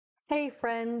Hey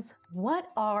friends, what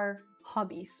are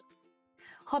hobbies?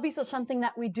 Hobbies are something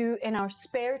that we do in our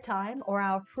spare time or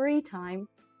our free time,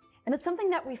 and it's something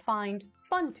that we find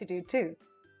fun to do too.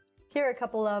 Here are a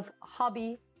couple of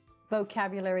hobby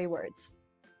vocabulary words.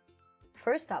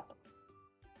 First up,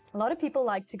 a lot of people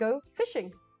like to go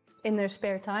fishing in their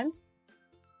spare time.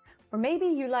 Or maybe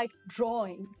you like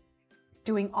drawing,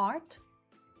 doing art,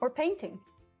 or painting.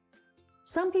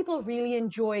 Some people really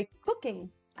enjoy cooking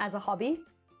as a hobby.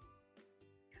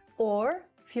 Or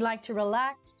if you like to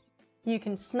relax, you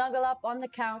can snuggle up on the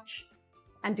couch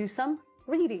and do some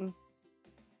reading.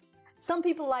 Some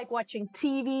people like watching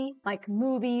TV, like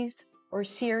movies or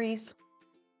series.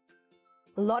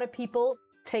 A lot of people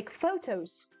take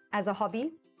photos as a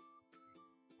hobby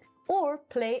or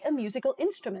play a musical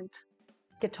instrument,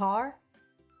 guitar,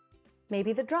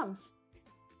 maybe the drums.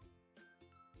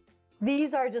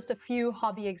 These are just a few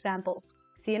hobby examples.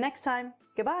 See you next time.